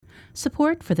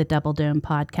Support for the Double Dome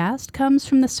podcast comes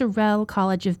from the Sorrell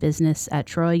College of Business at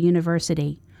Troy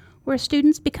University, where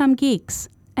students become geeks,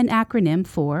 an acronym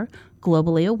for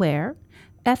globally aware,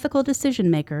 ethical decision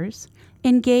makers,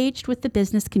 engaged with the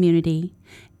business community,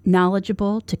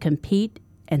 knowledgeable to compete,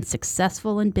 and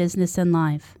successful in business and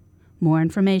life. More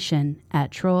information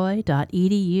at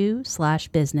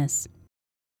troy.edu/business.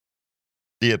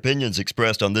 The opinions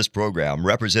expressed on this program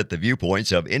represent the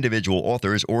viewpoints of individual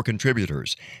authors or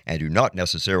contributors and do not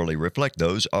necessarily reflect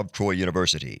those of Troy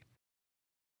University.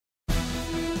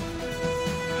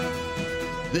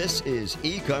 This is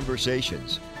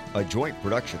E-Conversations, a joint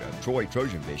production of Troy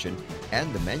Trojan Vision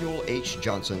and the Manuel H.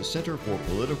 Johnson Center for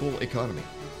Political Economy.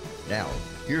 Now,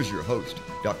 here's your host,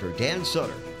 Dr. Dan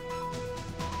Sutter.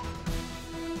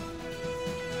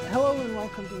 Hello and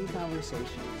welcome to E-Conversations.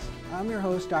 I'm your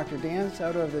host, Dr. Dan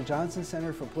Sutter of the Johnson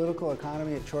Center for Political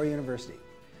Economy at Troy University.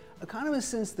 Economists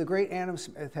since the great Adam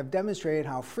Smith have demonstrated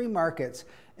how free markets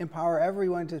empower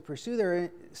everyone to pursue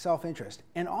their self-interest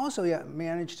and also yet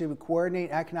manage to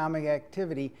coordinate economic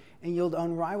activity and yield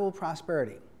unrivaled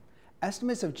prosperity.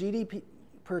 Estimates of GDP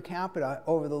per capita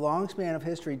over the long span of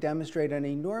history demonstrate an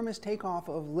enormous takeoff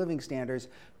of living standards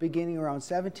beginning around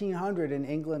 1700 in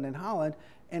England and Holland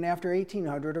and after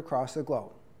 1800 across the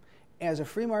globe. As a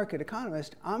free market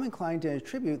economist, I'm inclined to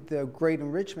attribute the great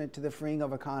enrichment to the freeing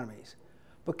of economies.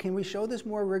 But can we show this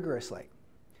more rigorously?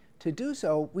 To do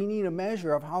so, we need a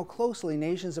measure of how closely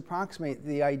nations approximate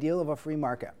the ideal of a free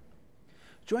market.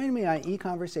 Joining me on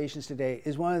E-Conversations today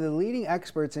is one of the leading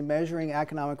experts in measuring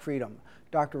economic freedom,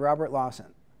 Dr. Robert Lawson.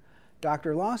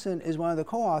 Dr. Lawson is one of the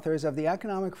co-authors of the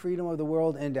Economic Freedom of the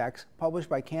World Index, published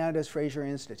by Canada's Fraser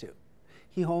Institute.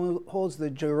 He holds the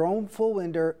Jerome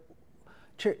Fulwinder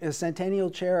Centennial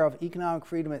Chair of Economic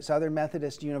Freedom at Southern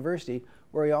Methodist University,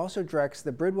 where he also directs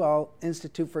the Bridwell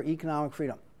Institute for Economic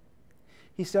Freedom.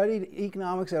 He studied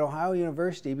economics at Ohio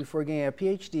University before getting a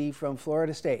PhD from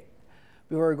Florida State.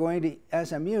 Before going to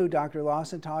SMU, Dr.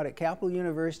 Lawson taught at Capital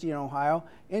University in Ohio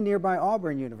and nearby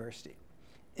Auburn University.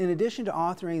 In addition to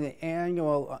authoring the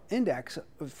annual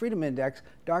Freedom Index,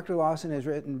 Dr. Lawson has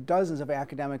written dozens of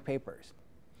academic papers.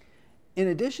 In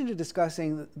addition to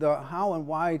discussing the how and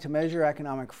why to measure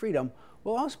economic freedom,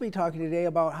 we'll also be talking today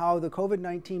about how the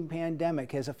COVID-19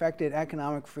 pandemic has affected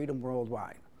economic freedom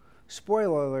worldwide.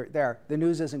 Spoiler alert there, the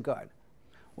news isn't good.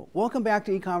 Welcome back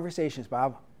to E-Conversations,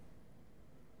 Bob.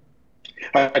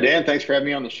 Hi, Dan. Thanks for having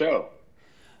me on the show.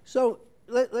 So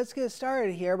let's get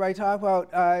started here by talking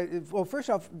about, well, first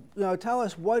off, tell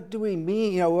us what do we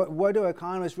mean, what do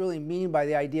economists really mean by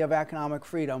the idea of economic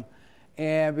freedom?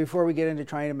 And before we get into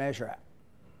trying to measure it.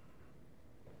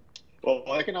 Well,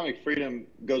 economic freedom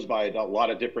goes by a lot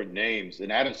of different names.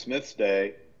 In Adam Smith's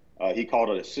day, he called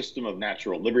it a system of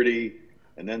natural liberty.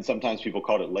 And then sometimes people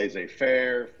called it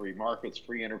laissez-faire, free markets,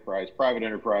 free enterprise, private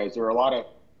enterprise. There are a lot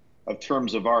of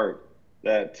terms of art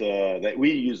that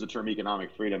we use the term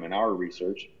economic freedom in our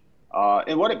research.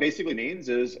 And what it basically means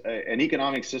is an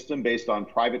economic system based on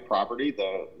private property,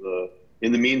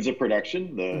 in the means of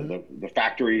production, the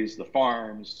factories, the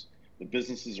farms, the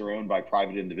businesses are owned by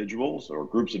private individuals or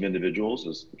groups of individuals,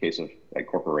 as the case of like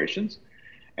corporations.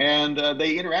 And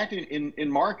they interact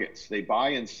in markets. They buy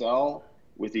and sell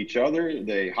with each other.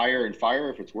 They hire and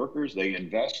fire if it's workers. They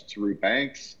invest through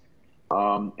banks.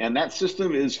 And that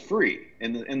system is free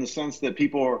in the sense that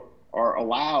people are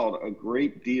allowed a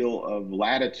great deal of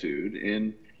latitude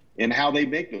in how they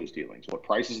make those dealings, what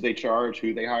prices they charge,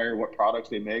 who they hire, what products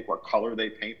they make, what color they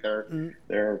paint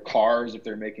their cars, if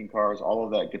they're making cars. All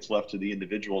of that gets left to the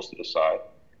individuals to decide.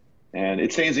 And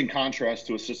it stands in contrast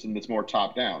to a system that's more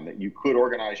top-down, that you could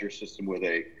organize your system with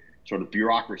a sort of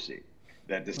bureaucracy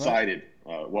that decided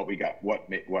what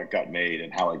got made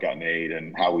and how it got made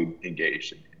and how we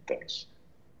engaged in things.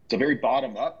 It's a very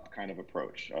bottom-up kind of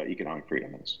approach, economic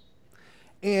freedom is.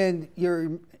 And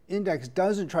your index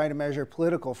doesn't try to measure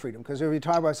political freedom, because if you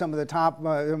talk about some of the top,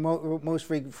 most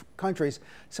free countries,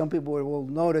 some people will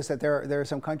notice that there are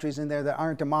some countries in there that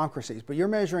aren't democracies. But you're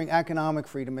measuring economic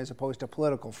freedom as opposed to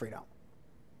political freedom.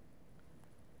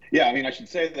 Yeah, I mean, I should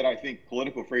say that I think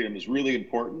political freedom is really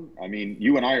important. I mean,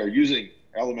 you and I are using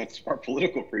elements of our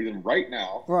political freedom right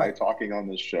now by talking on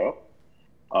this show.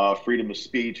 Freedom of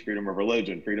speech, freedom of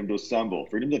religion, freedom to assemble,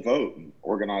 freedom to vote and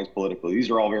organize politically. These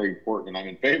are all very important, and I'm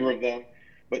in favor of them.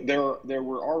 But there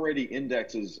were already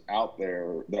indexes out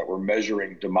there that were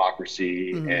measuring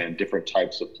democracy and different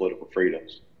types of political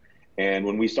freedoms. And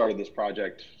when we started this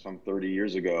project some 30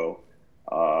 years ago,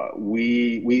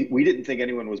 we didn't think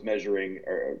anyone was measuring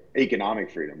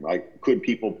economic freedom. Like, could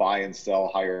people buy and sell,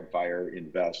 hire and fire,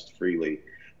 invest freely?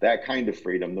 That kind of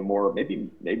freedom. The more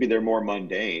maybe they're more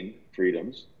mundane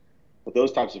freedoms. But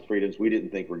those types of freedoms, we didn't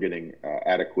think were getting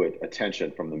adequate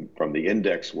attention from the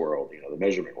index world, the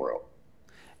measurement world.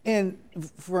 And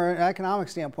for an economic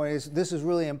standpoint, this is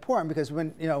really important because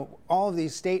when all of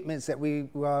these statements that we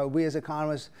as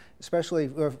economists, especially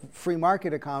free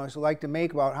market economists, like to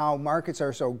make about how markets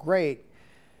are so great,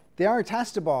 they are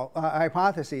testable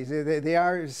hypotheses. They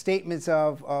are statements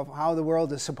of how the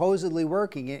world is supposedly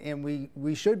working, and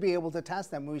we should be able to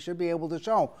test them. We should be able to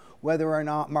show whether or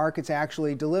not markets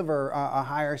actually deliver a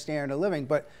higher standard of living.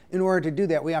 But in order to do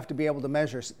that, we have to be able to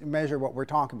measure what we're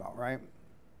talking about, right?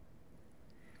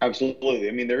 Absolutely.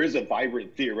 I mean, there is a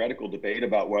vibrant theoretical debate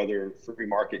about whether free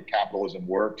market capitalism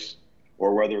works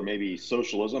or whether maybe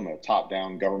socialism, a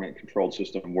top-down government-controlled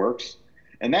system, works.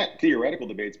 And that theoretical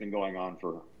debate's been going on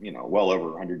for, well over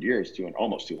 100 years,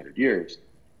 almost 200 years.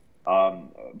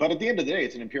 But at the end of the day,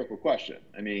 it's an empirical question.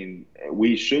 I mean,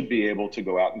 we should be able to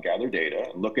go out and gather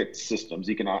data and look at systems,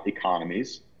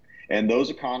 economies, and those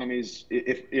economies,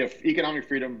 if economic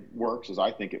freedom works as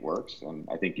I think it works, and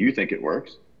I think you think it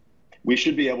works, we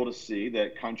should be able to see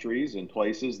that countries and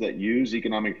places that use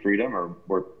economic freedom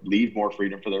or leave more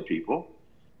freedom for their people,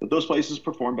 that those places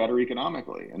perform better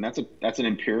economically. And that's an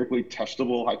empirically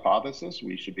testable hypothesis.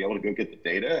 We should be able to go get the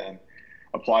data and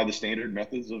apply the standard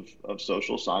methods of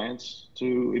social science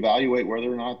to evaluate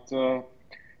whether or not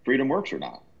freedom works or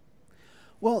not.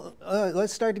 Well,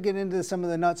 let's start to get into some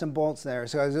of the nuts and bolts there.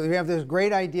 So we have this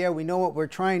great idea, we know what we're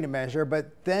trying to measure,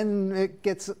 but then it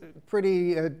gets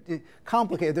pretty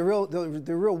complicated. The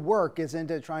real work is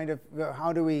into trying to,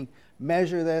 how do we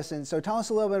measure this? And so tell us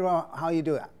a little bit about how you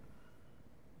do that.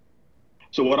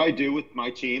 So what I do with my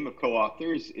team of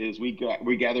co-authors is we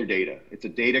gather data. It's a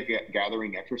data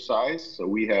gathering exercise. So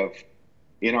we have,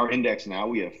 in our index now,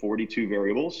 we have 42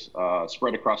 variables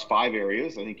spread across 5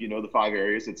 areas. I think you know the 5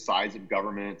 areas. It's size of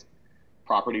government,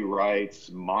 property rights,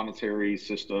 monetary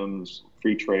systems,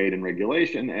 free trade, and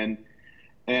regulation.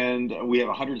 And we have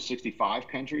 165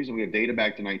 countries, and we have data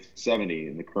back to 1970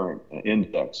 in the current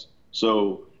index.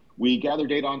 So we gather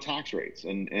data on tax rates.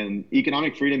 And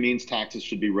economic freedom means taxes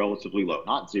should be relatively low.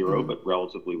 Not zero, but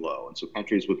relatively low. And so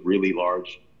countries with really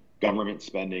large government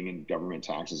spending and government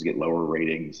taxes get lower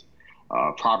ratings.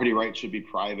 Property rights should be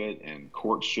private, and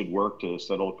courts should work to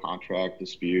settle contract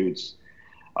disputes.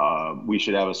 We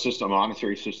should have a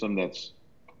monetary system that's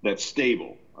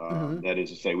stable. That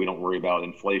is to say, we don't worry about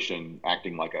inflation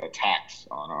acting like a tax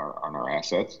on our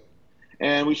assets.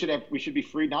 And we should be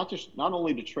free not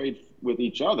only to trade with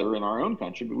each other in our own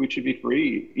country, but we should be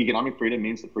free. Economic freedom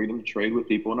means the freedom to trade with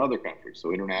people in other countries.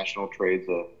 So international trade's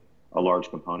a large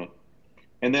component.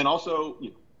 And then also,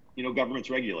 governments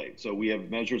regulate. So we have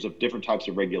measures of different types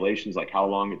of regulations, like how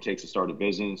long it takes to start a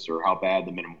business or how bad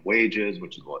the minimum wage is,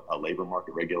 which is a labor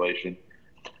market regulation.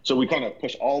 So we kind of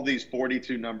push all these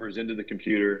 42 numbers into the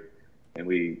computer, and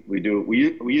we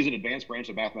use an advanced branch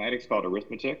of mathematics called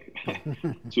arithmetic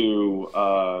to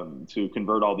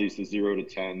convert all these to 0 to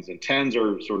 10s. And 10s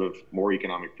are sort of more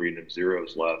economic freedom,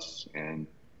 0s less. And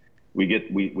we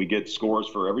get scores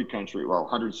for every country, well,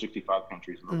 165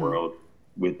 countries in the world,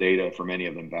 with data for many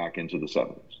of them back into the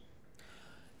 70s.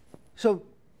 So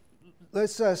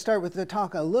let's start with the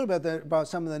talk a little bit about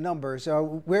some of the numbers.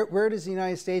 Where does the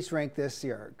United States rank this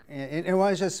year? And I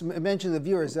want to just mention to the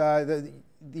viewers,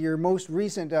 your most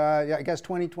recent, I guess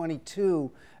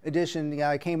 2022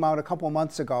 edition came out a couple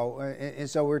months ago. And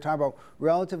so we're talking about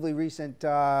relatively recent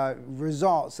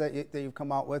results that you've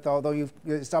come out with, although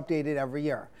it's updated every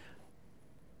year.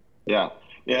 Yeah.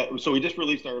 So we just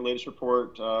released our latest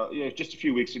report just a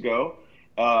few weeks ago.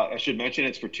 I should mention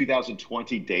it's for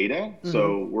 2020 data.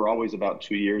 So we're always about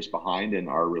 2 years behind in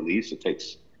our release. It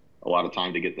takes a lot of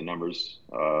time to get the numbers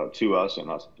to us and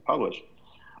us to publish.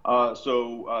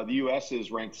 So the U.S.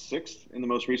 is ranked 6th in the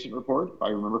most recent report, if I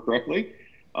remember correctly.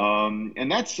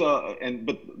 And that's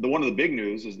but one of the big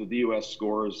news is that the U.S.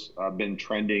 scores have been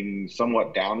trending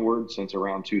somewhat downward since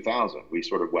around 2000. We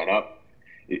sort of went up.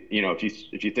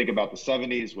 If you think about the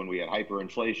 70s, when we had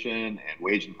hyperinflation and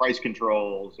wage and price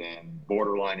controls and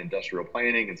borderline industrial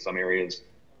planning in some areas,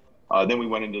 then we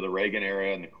went into the Reagan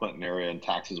era and the Clinton era, and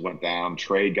taxes went down,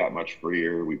 trade got much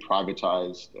freer, we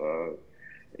privatized, a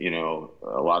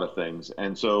lot of things.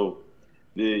 And so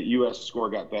the U.S. score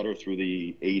got better through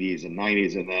the 80s and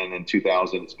 90s, and then in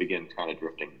 2000, it's began kind of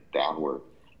drifting downward.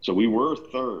 So we were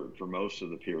 3rd for most of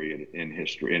the period in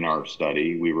history. In our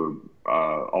study, we were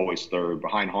always 3rd,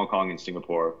 behind Hong Kong and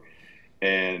Singapore,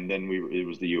 and then it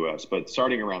was the U.S. But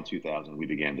starting around 2000, we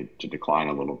began to decline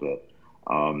a little bit.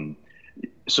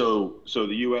 So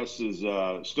the U.S. is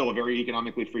still a very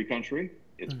economically free country.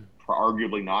 It's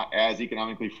arguably not as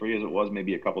economically free as it was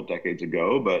maybe a couple decades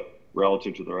ago, but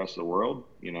relative to the rest of the world.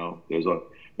 You know, there's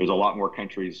a lot more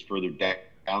countries further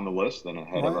down the list than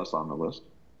ahead of us on the list.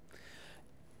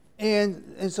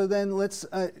 And so then let's,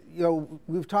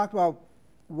 we've talked about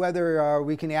whether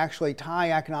we can actually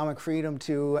tie economic freedom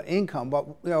to income, but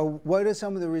what do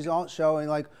some of the results show?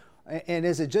 And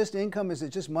is it just income? Is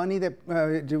it just money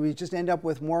that do we just end up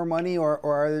with more money,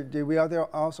 or do we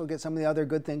also get some of the other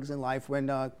good things in life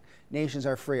when nations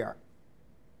are freer?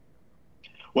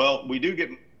 Well, we do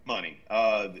get money.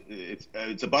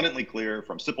 It's abundantly clear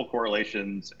from simple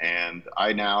correlations, and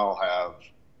I now have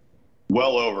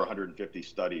well over 150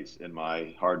 studies in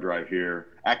my hard drive here,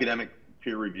 academic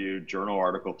peer-reviewed journal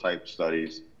article type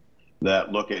studies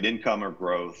that look at income or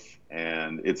growth.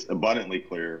 And it's abundantly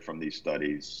clear from these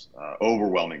studies,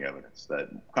 overwhelming evidence that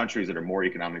countries that are more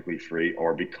economically free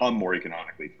or become more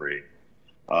economically free,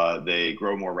 they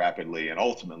grow more rapidly and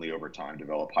ultimately over time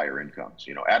develop higher incomes.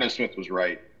 You know, Adam Smith was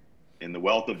right in The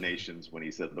Wealth of Nations when he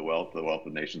said the wealth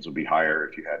of nations would be higher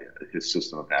if you had his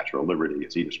system of natural liberty,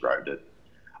 as he described it.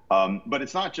 But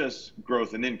it's not just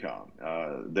growth in income.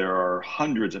 There are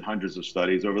hundreds and hundreds of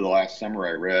studies. Over the last summer,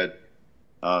 I read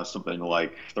something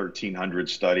like 1,300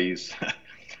 studies.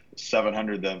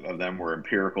 700 of them were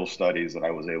empirical studies that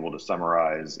I was able to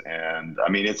summarize. And I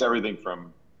mean, it's everything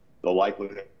from the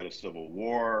likelihood of civil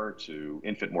war to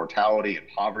infant mortality and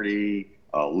poverty,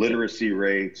 literacy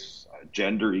rates,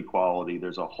 gender equality.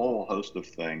 There's a whole host of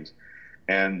things.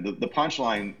 And the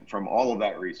punchline from all of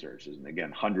that research, and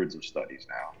again, hundreds of studies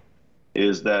now,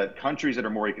 is that countries that are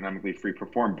more economically free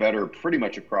perform better pretty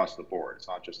much across the board. It's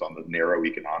not just on the narrow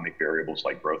economic variables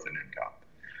like growth and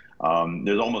income.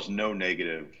 There's almost no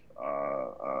negative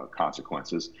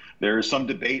consequences. There is some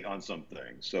debate on some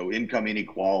things. So income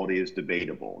inequality is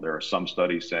debatable. There are some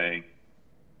studies saying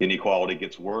inequality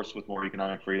gets worse with more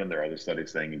economic freedom. There are other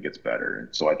studies saying it gets better.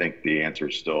 And so I think the answer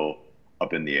is still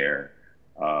up in the air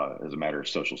as a matter of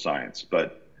social science.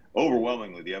 But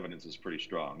overwhelmingly, the evidence is pretty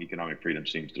strong. Economic freedom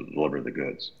seems to deliver the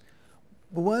goods.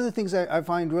 But one of the things I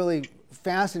find really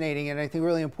fascinating and I think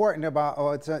really important about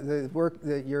the work,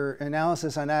 that your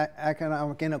analysis on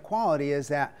economic inequality, is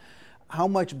that how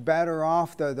much better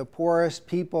off the poorest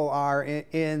people are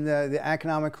in the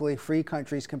economically free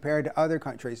countries compared to other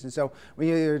countries. And so when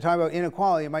you're talking about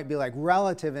inequality, it might be like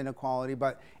relative inequality,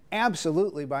 but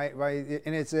absolutely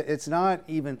and it's not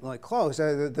even like close.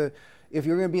 If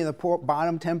you're going to be in the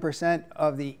bottom 10%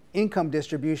 of the income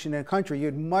distribution in a country,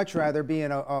 you'd much rather be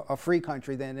in a free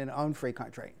country than in an unfree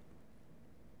country.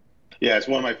 Yeah, it's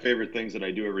one of my favorite things that I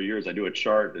do every year is I do a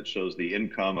chart that shows the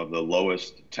income of the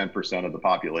lowest 10% of the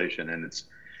population, and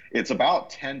it's about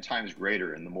 10 times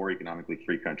greater in the more economically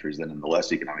free countries than in the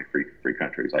less economic free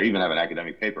countries. I even have an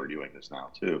academic paper doing this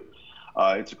now too.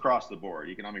 It's across the board.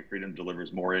 Economic freedom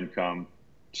delivers more income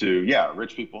to,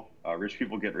 rich people. Rich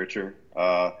people get richer,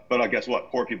 but guess what?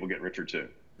 Poor people get richer too,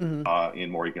 in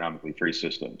more economically free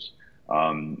systems.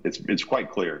 It's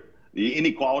quite clear. The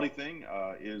inequality thing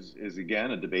is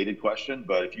again a debated question,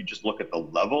 but if you just look at the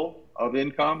level of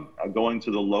income going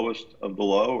to the lowest of the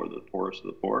low or the poorest of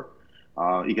the poor,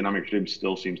 economic freedom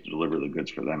still seems to deliver the goods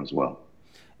for them as well.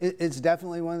 It's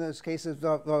definitely one of those cases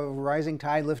of rising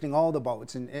tide lifting all the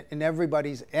boats, and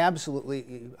everybody's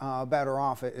absolutely better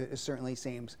off, it certainly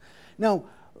seems. Now,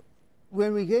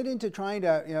 when we get into trying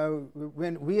to,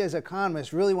 when we as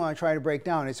economists really want to try to break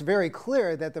down, it's very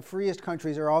clear that the freest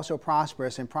countries are also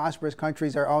prosperous, and prosperous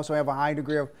countries also have a high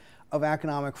degree of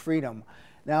economic freedom.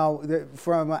 Now,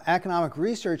 from an economic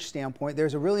research standpoint,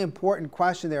 there's a really important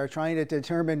question there, trying to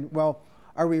determine, well,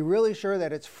 are we really sure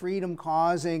that it's freedom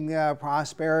causing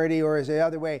prosperity, or is it the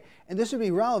other way? And this would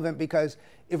be relevant because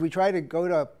if we try to go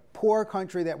to a poor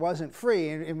country that wasn't free,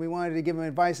 and we wanted to give them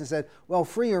advice and said, well,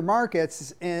 free your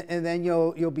markets and then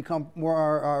you'll become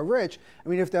more rich. I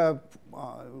mean, if the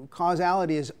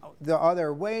causality is the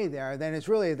other way there, then it's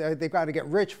really, they've got to get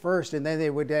rich first and then they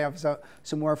would have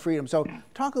some more freedom. So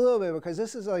talk a little bit, because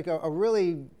this is like a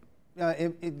really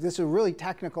this is a really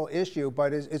technical issue,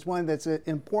 but it's one that's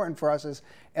important for us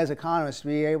as economists to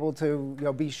be able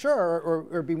to be sure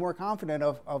or be more confident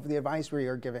of the advice we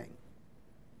are giving.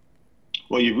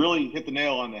 Well, you really hit the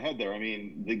nail on the head there. I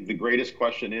mean, the greatest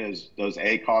question is, does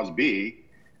A cause B?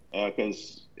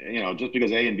 Because just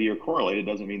because A and B are correlated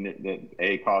doesn't mean that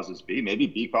A causes B. Maybe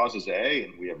B causes A,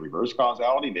 and we have reverse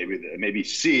causality. Maybe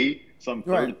C, some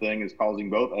third thing, is causing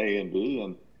both A and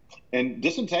B. And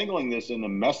disentangling this in the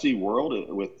messy world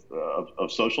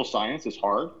of social science is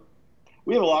hard.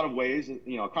 We have a lot of ways,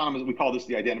 economists, we call this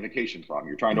the identification problem.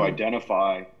 You're trying to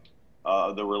identify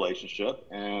the relationship,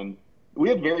 and we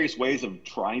have various ways of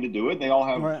trying to do it. They all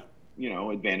have,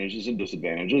 advantages and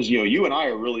disadvantages. You and I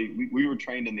are really, we were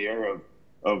trained in the era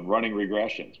of running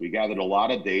regressions. We gathered a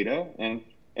lot of data, and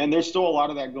there's still a lot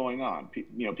of that going on.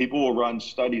 People will run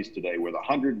studies today with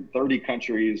 130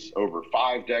 countries over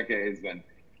 5 decades,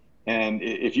 and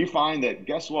if you find that,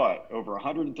 guess what, over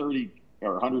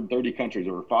 130 countries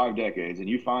over 5 decades, and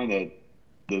you find that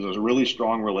there's a really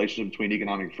strong relationship between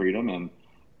economic freedom and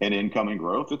income and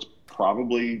growth, it's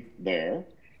probably there.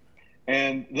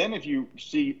 And then if you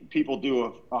see people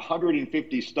do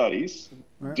 150 studies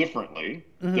differently,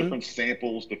 different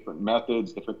samples, different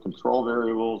methods, different control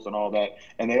variables and all that,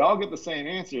 and they all get the same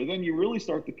answer, then you really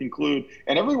start to conclude,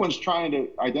 and everyone's trying to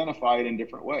identify it in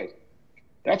different ways.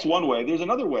 That's one way. There's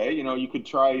another way, you could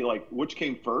try, like, which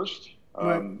came first.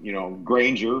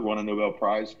 Granger won a Nobel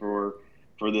Prize for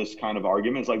this kind of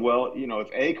argument. It's like, well, if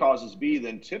A causes B,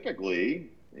 then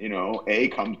typically, A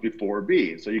comes before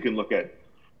B. So you can look at,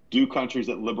 do countries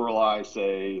that liberalize,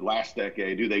 say, last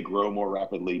decade, do they grow more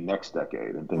rapidly next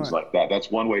decade, and things like that.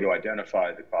 That's one way to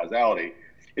identify the causality.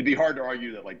 It'd be hard to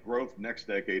argue that, like, growth next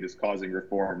decade is causing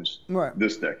reforms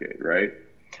this decade, right?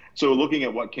 So looking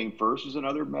at what came first is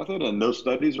another method, and those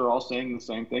studies are all saying the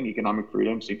same thing. Economic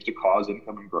freedom seems to cause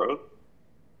income and growth.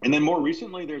 And then more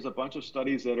recently, there's a bunch of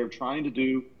studies that are trying to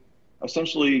do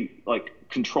essentially like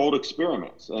controlled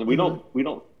experiments. And we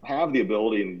don't have the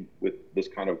ability with this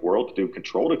kind of world to do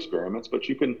controlled experiments, but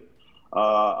you can,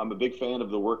 I'm a big fan of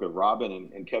the work of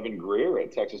Robin and Kevin Greer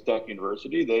at Texas Tech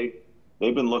University.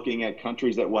 They've been looking at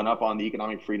countries that went up on the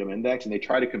Economic Freedom Index, and they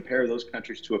try to compare those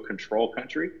countries to a control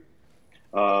country,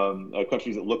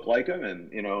 countries that look like them.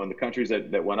 And, and the countries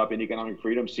that went up in economic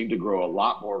freedom seem to grow a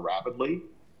lot more rapidly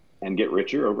and get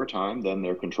richer over time than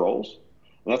their controls.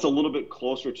 And that's a little bit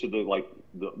closer to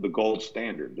the gold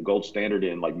standard. The gold standard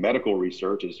in like medical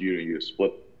research is you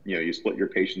split your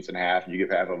patients in half, and you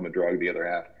give half of them a drug, the other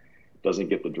half doesn't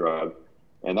get the drug,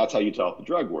 and that's how you tell if the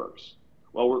drug works.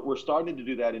 Well, we're starting to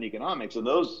do that in economics, and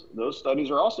those studies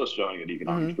are also showing that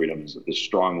economic freedom is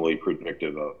strongly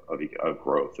predictive of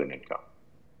growth and income.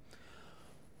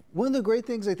 One of the great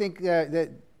things I think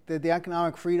that the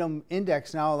Economic Freedom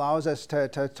Index now allows us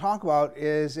to talk about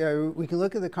is we can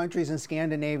look at the countries in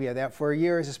Scandinavia that for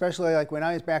years, especially like when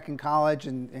I was back in college,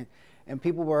 and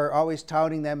people were always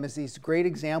touting them as these great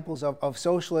examples of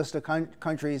socialist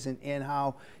countries and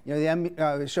how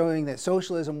them showing that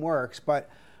socialism works. But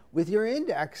with your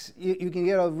index, you can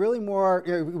get a really more,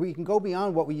 we can go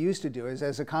beyond what we used to do.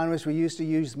 As economists, we used to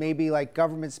use maybe like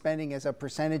government spending as a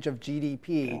percentage of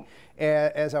GDP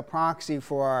as a proxy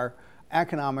for our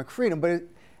economic freedom. But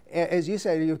as you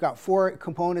said, you've got 4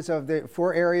 components of the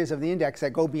 4 areas of the index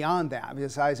that go beyond that, the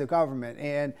size of government.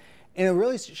 And it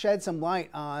really sheds some light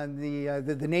on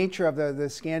the nature of the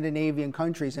Scandinavian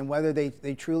countries and whether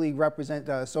they truly represent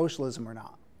socialism or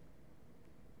not.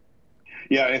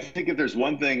 Yeah, I think if there's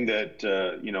one thing that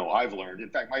I've learned, in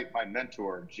fact, my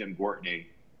mentor Jim Gortney,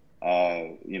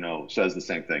 says the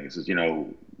same thing. He says,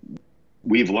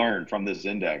 we've learned from this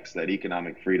index that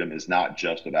economic freedom is not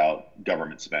just about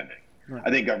government spending. Right.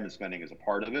 I think government spending is a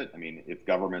part of it. I mean, if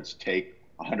governments take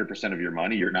 100% of your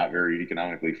money, you're not very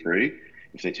economically free.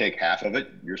 If they take half of it,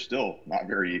 you're still not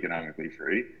very economically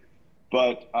free.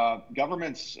 But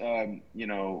governments,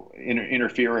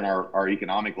 interfere in our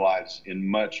economic lives in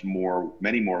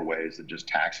many more ways than just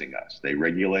taxing us. They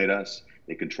regulate us.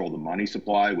 They control the money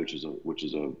supply, which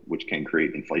can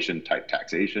create inflation type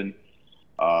taxation.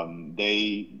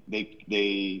 They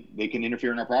can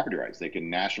interfere in our property rights. They can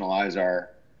nationalize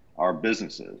our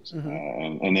businesses,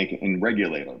 and they can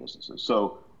regulate our businesses.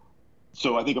 So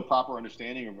I think a proper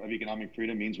understanding of economic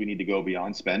freedom means we need to go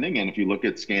beyond spending. And if you look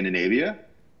at Scandinavia,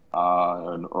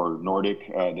 or Nordic,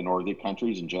 the Nordic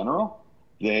countries in general,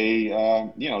 they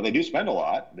do spend a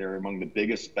lot. They're among the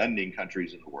biggest spending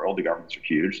countries in the world. The governments are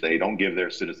huge. They don't give their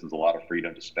citizens a lot of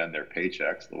freedom to spend their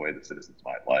paychecks the way that citizens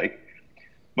might like.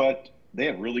 But they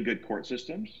have really good court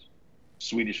systems.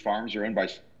 Swedish farms are owned by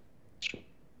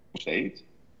states.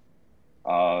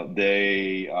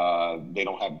 They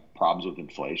don't have problems with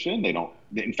inflation.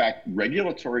 In fact,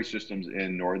 regulatory systems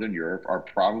in Northern Europe are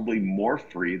probably more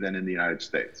free than in the United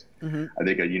States. I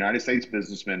think a United States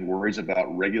businessman worries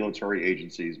about regulatory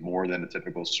agencies more than a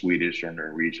typical Swedish or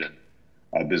Norwegian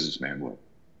businessman would.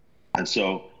 And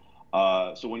so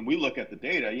when we look at the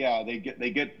data, they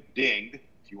get dinged,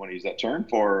 if you want to use that term,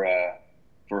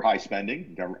 for high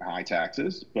spending, high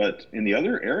taxes. But in the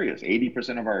other areas,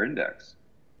 80% of our index,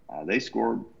 they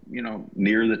scored,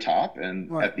 near the top, and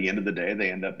right. At the end of the day,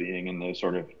 they end up being in the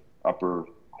sort of upper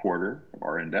quarter of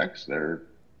our index. They're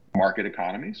market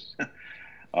economies.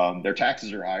 Their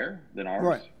taxes are higher than ours.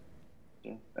 Right.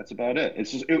 So that's about it.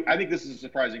 I think this is a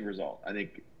surprising result. I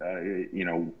think,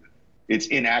 it's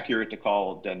inaccurate to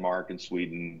call Denmark and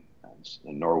Sweden Netherlands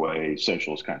and Norway,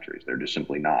 socialist countries. They're just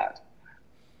simply not.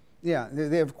 Yeah,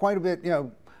 they have quite a bit,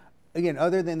 again,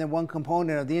 other than the one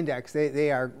component of the index,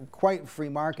 they are quite free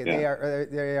market. Yeah.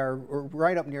 They are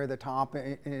right up near the top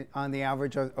on the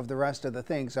average of the rest of the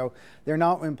things. So they're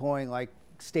not employing like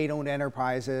state-owned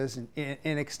enterprises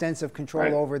and extensive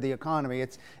control over the economy.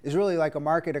 It's really like a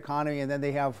market economy, and then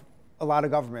they have a lot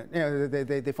of government.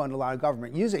 They fund a lot of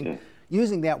government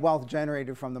using that wealth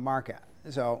generated from the market.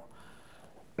 So,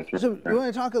 That's right. so you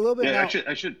want to talk a little bit now?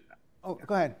 I should. Oh,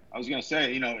 go ahead. I was going to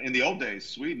say, in the old days,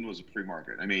 Sweden was a free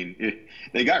market. I mean,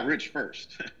 they got rich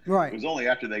first. Right. It was only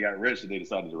after they got rich that they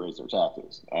decided to raise their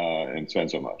taxes and spend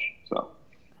so much.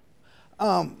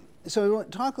 So we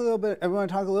want to talk a little bit. I want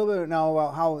to talk a little bit now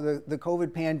about how the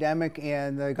COVID pandemic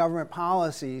and the government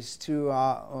policies to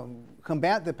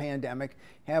combat the pandemic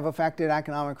have affected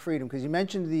economic freedom. Because you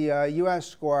mentioned the U.S.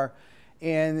 score,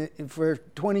 and for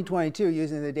 2022,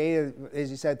 using the data as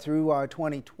you said through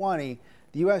 2020.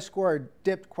 The U.S. score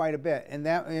dipped quite a bit, and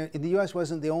that the U.S.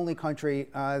 wasn't the only country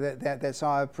that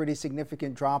saw a pretty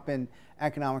significant drop in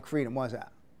economic freedom, was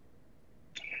that?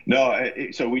 No,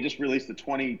 so we just released the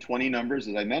 2020 numbers,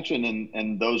 as I mentioned,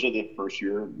 and those are the first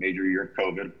major year of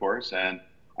COVID, of course. And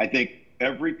I think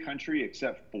every country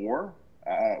except 4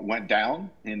 went down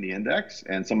in the index,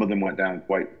 and some of them went down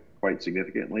quite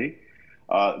significantly.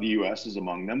 The U.S. is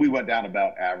among them. We went down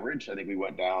about average. I think we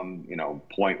went down,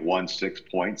 0.16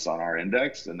 points on our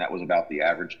index, and that was about the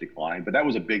average decline. But that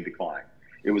was a big decline.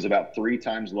 It was about 3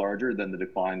 times larger than the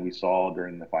decline we saw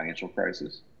during the financial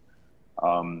crisis.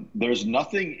 There's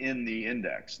nothing in the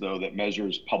index, though, that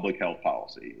measures public health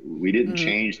policy. We didn't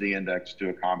change the index to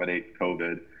accommodate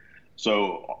COVID.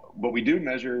 But we do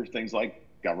measure things like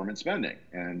government spending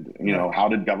and, how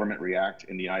did government react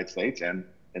in the United States and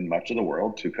in much of the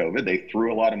world to COVID. They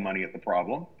threw a lot of money at the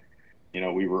problem.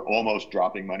 We were almost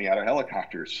dropping money out of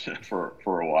helicopters for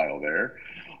a while there.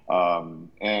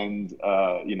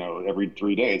 Every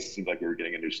 3 days, it seemed like we were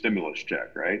getting a new stimulus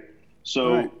check, right?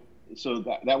 So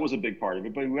that was a big part of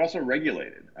it. But we also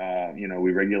regulated.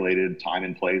 We regulated time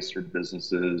and place for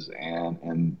businesses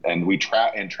and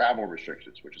travel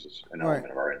restrictions, which is an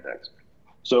element of our index.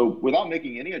 So without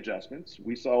making any adjustments,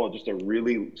 we saw just a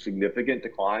really significant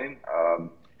decline.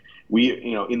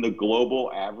 In the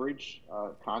global average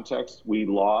context, we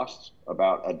lost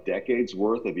about a decade's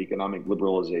worth of economic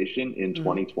liberalization in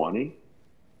 2020.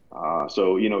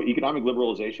 Economic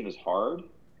liberalization is hard.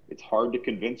 It's hard to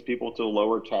convince people to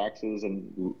lower taxes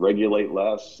and regulate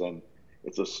less, and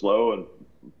it's a slow and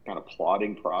kind of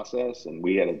plodding process. And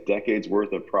we had a decade's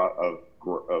worth of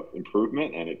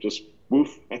improvement, and it just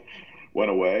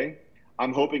went away.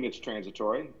 I'm hoping it's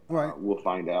transitory. Right. We'll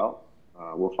find out.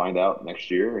 We'll find out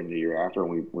next year and the year after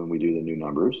when we do the new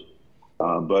numbers.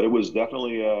 But it was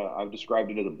definitely, I've described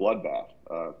it as a bloodbath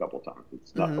a couple of times.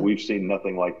 It's not, we've seen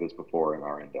nothing like this before in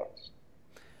our index.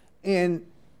 And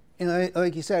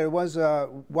like you said, it was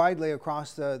widely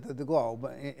across the globe,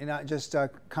 and not just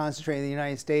concentrated in the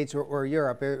United States or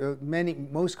Europe.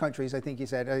 Most countries, I think you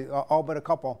said, all but a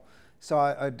couple,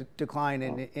 saw a decline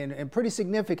and pretty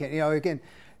significant. Again,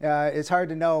 it's hard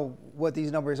to know what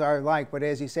these numbers are like, but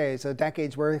as you say, it's a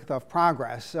decade's worth of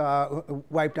progress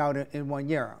wiped out in 1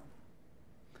 year.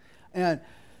 And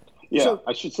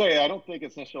I should say, I don't think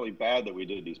it's necessarily bad that we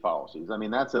did these policies. I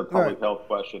mean, that's a public health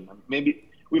question. Maybe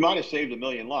we might have saved 1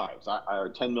 million lives, or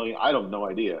 10 million. I don't no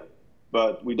idea,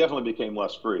 but we definitely became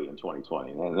less free in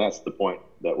 2020, and that's the point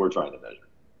that we're trying to measure.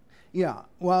 Yeah,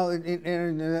 well,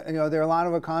 there are a lot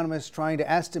of economists trying to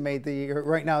estimate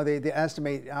right now. They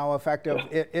estimate how effective,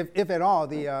 if at all,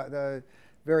 the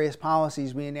various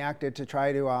policies we enacted to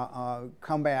try to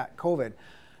combat COVID.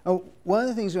 One of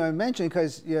the things I mentioned,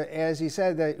 because as you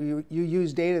said that you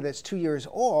use data that's 2 years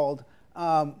old,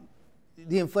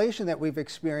 the inflation that we've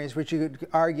experienced, which you could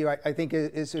argue, I think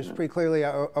is pretty clearly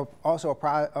also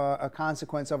a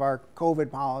consequence of our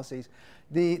COVID policies.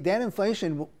 That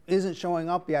inflation isn't showing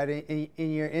up yet in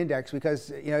your index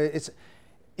because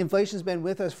inflation's been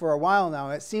with us for a while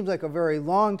now. It seems like a very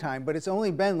long time, but it's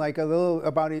only been like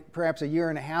perhaps a year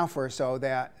and a half or so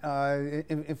that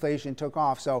inflation took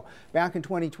off. So back in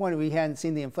 2020, we hadn't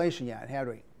seen the inflation yet, had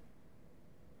we?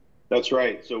 That's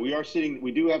right. So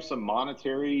we do have some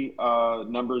monetary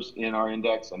numbers in our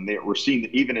index, and we're seeing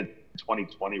even in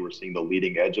 2020, we're seeing the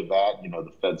leading edge of that.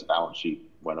 The Fed's balance sheet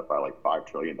went up by like $5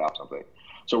 trillion or something.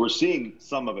 So we're seeing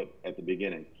some of it at the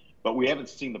beginning, but we haven't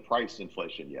seen the price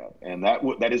inflation yet. And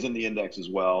that is in the index as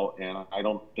well. And I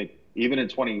don't think, even in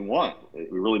 21, we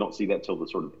really don't see that till the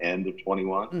sort of end of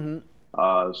 21.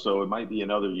 So it might be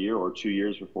another year or 2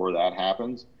 years before that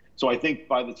happens. So I think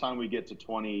by the time we get to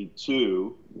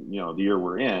 22, the year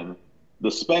we're in,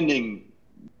 the spending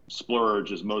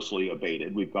splurge is mostly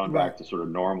abated. We've gone back to sort of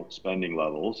normal spending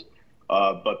levels.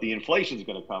 But the inflation is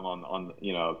going to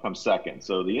come second.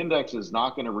 So the index is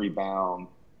not going to rebound,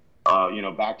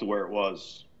 back to where it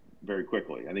was very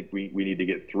quickly. I think we need to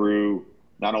get through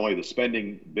not only the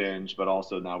spending binge, but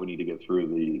also now we need to get through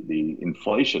the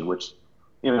inflation, which,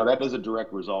 that is a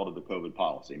direct result of the COVID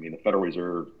policy. I mean, the Federal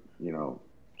Reserve,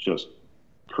 just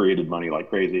created money like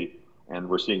crazy, and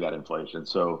we're seeing that inflation.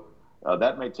 So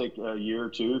that may take a year,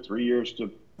 2, 3 years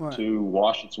to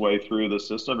wash its way through the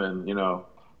system, and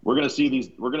we're going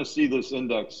to see this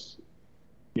index,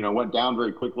 went down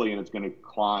very quickly, and it's going to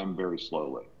climb very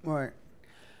slowly. Right.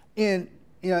 And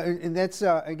that's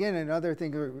again another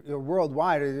thing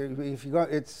worldwide. If you go,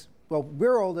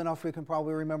 we're old enough we can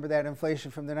probably remember that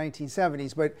inflation from the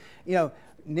 1970s. But now,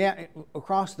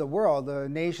 across the world, the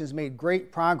nations made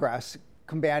great progress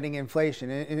combating inflation.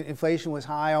 Inflation was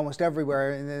high almost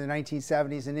everywhere in the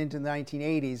 1970s and into the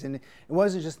 1980s, and it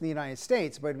wasn't just in the United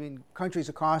States, but countries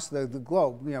across the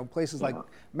globe. Places like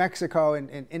Mexico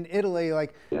and Italy.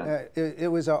 It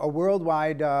was a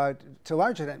worldwide, to a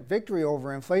large extent, victory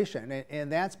over inflation, and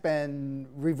that's been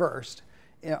reversed,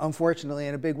 unfortunately,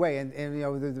 in a big way. And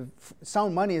the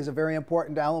sound money is a very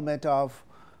important element of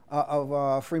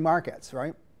free markets,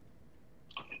 right?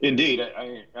 Indeed.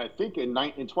 I think in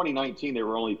 2019, there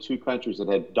were only 2 countries that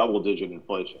had double-digit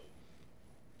inflation.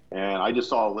 And I just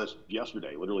saw a list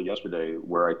literally yesterday,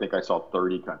 where I think I saw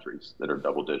 30 countries that are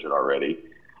double-digit already.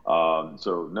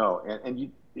 So no,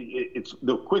 it's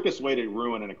the quickest way to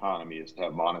ruin an economy is to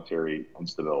have monetary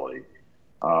instability.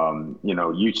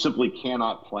 You simply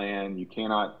cannot plan.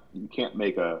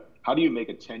 How do you make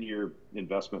a 10-year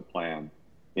investment plan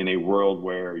in a world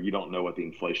where you don't know what the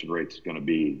inflation rate is going to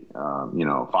be,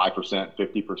 5%,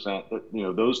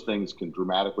 50%, those things can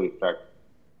dramatically affect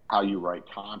how you write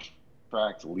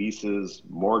contracts, leases,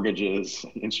 mortgages,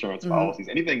 insurance policies,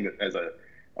 anything that has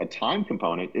a time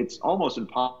component. It's almost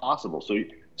impossible.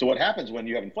 So what happens when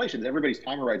you have inflation is everybody's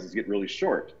time horizons get really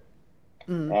short.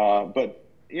 But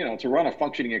to run a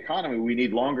functioning economy, we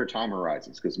need longer time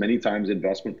horizons, because many times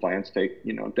investment plans take,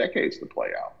 decades to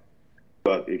play out.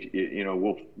 But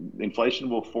inflation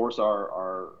will force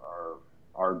our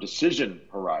decision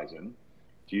horizon,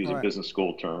 to use a business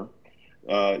school term,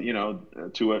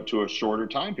 to a shorter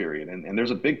time period, and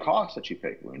there's a big cost that you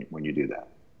pay when you do that.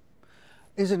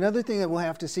 Is another thing that we'll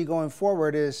have to see going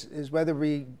forward is whether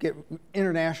we get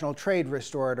international trade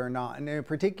restored or not, and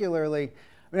particularly,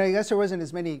 I guess there wasn't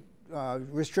as many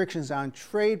restrictions on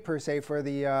trade per se for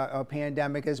the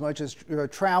pandemic as much as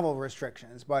travel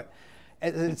restrictions, but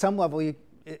at some level,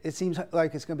 it seems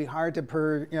like it's going to be hard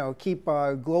to keep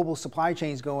global supply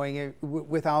chains going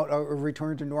without a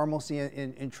return to normalcy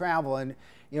in travel. And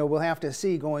we'll have to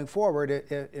see going forward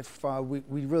if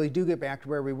we really do get back to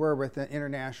where we were with the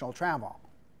international travel.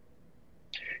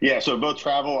 Yeah. So both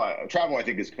travel I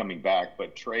think is coming back,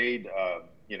 but trade,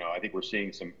 I think we're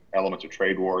seeing some elements of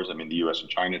trade wars. I mean, the U.S. and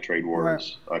China trade war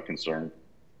is a concern,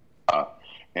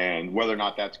 and whether or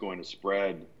not that's going to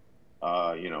spread.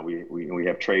 We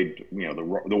have trade,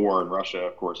 the war in Russia,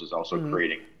 of course, is also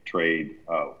creating trade,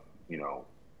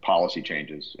 policy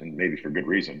changes, and maybe for good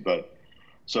reason. But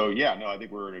I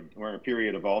think we're in a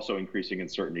period of also increasing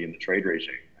uncertainty in the trade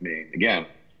regime. I mean, again,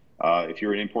 if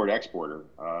you're an import-exporter,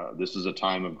 this is a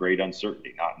time of great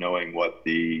uncertainty, not knowing what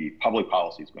the public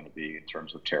policy is going to be in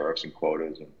terms of tariffs and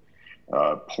quotas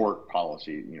and port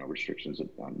policy, restrictions that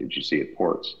you see at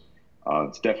ports.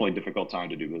 It's definitely a difficult time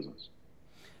to do business.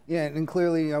 Yeah, and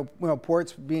clearly,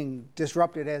 ports being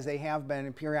disrupted as they have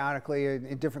been periodically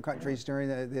in different countries during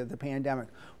the pandemic.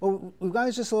 Well, we've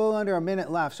got just a little under a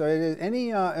minute left. So,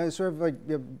 any sort of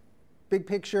big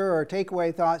picture or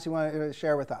takeaway thoughts you want to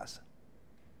share with us?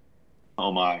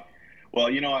 Oh my! Well,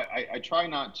 I try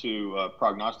not to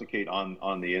prognosticate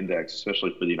on the index,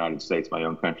 especially for the United States, my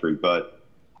own country, but.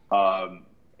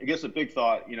 I guess a big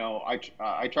thought,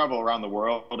 I travel around the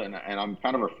world, and I'm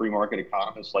kind of a free market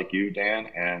economist like you, Dan,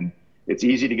 and it's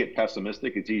easy to get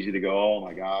pessimistic. It's easy to go, oh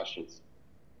my gosh, it's,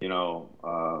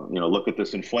 look at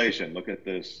this inflation, look at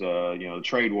this, the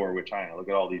trade war with China, look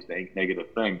at all these negative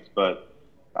things. But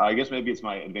I guess maybe it's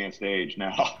my advanced age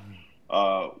now.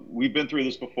 We've been through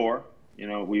this before.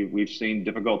 We've seen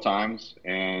difficult times,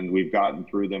 and we've gotten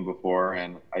through them before.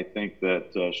 And I think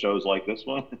that shows like this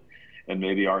one and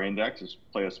maybe our indexes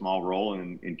play a small role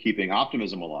in keeping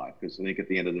optimism alive, because I think at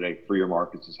the end of the day, freer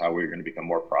markets is how we're going to become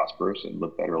more prosperous and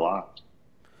live better lives.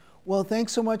 Well,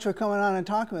 thanks so much for coming on and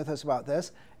talking with us about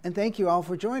this. And thank you all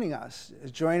for joining us.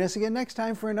 Join us again next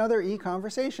time for another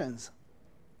eConversations.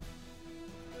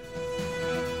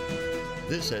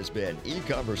 This has been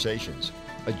eConversations,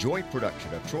 a joint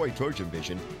production of Troy Trojan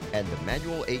Vision and the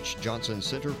Manuel H. Johnson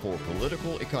Center for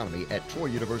Political Economy at Troy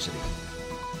University.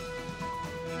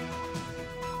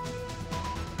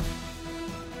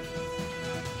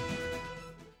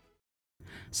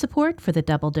 Support for the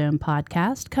Double Dome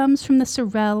podcast comes from the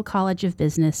Sorrell College of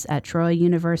Business at Troy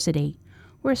University,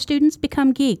 where students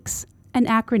become geeks, an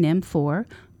acronym for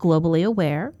globally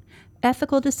aware,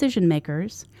 ethical decision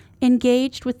makers,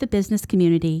 engaged with the business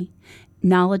community,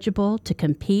 knowledgeable to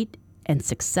compete, and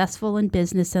successful in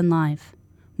business and life.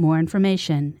 More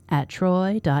information at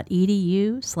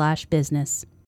troy.edu/business.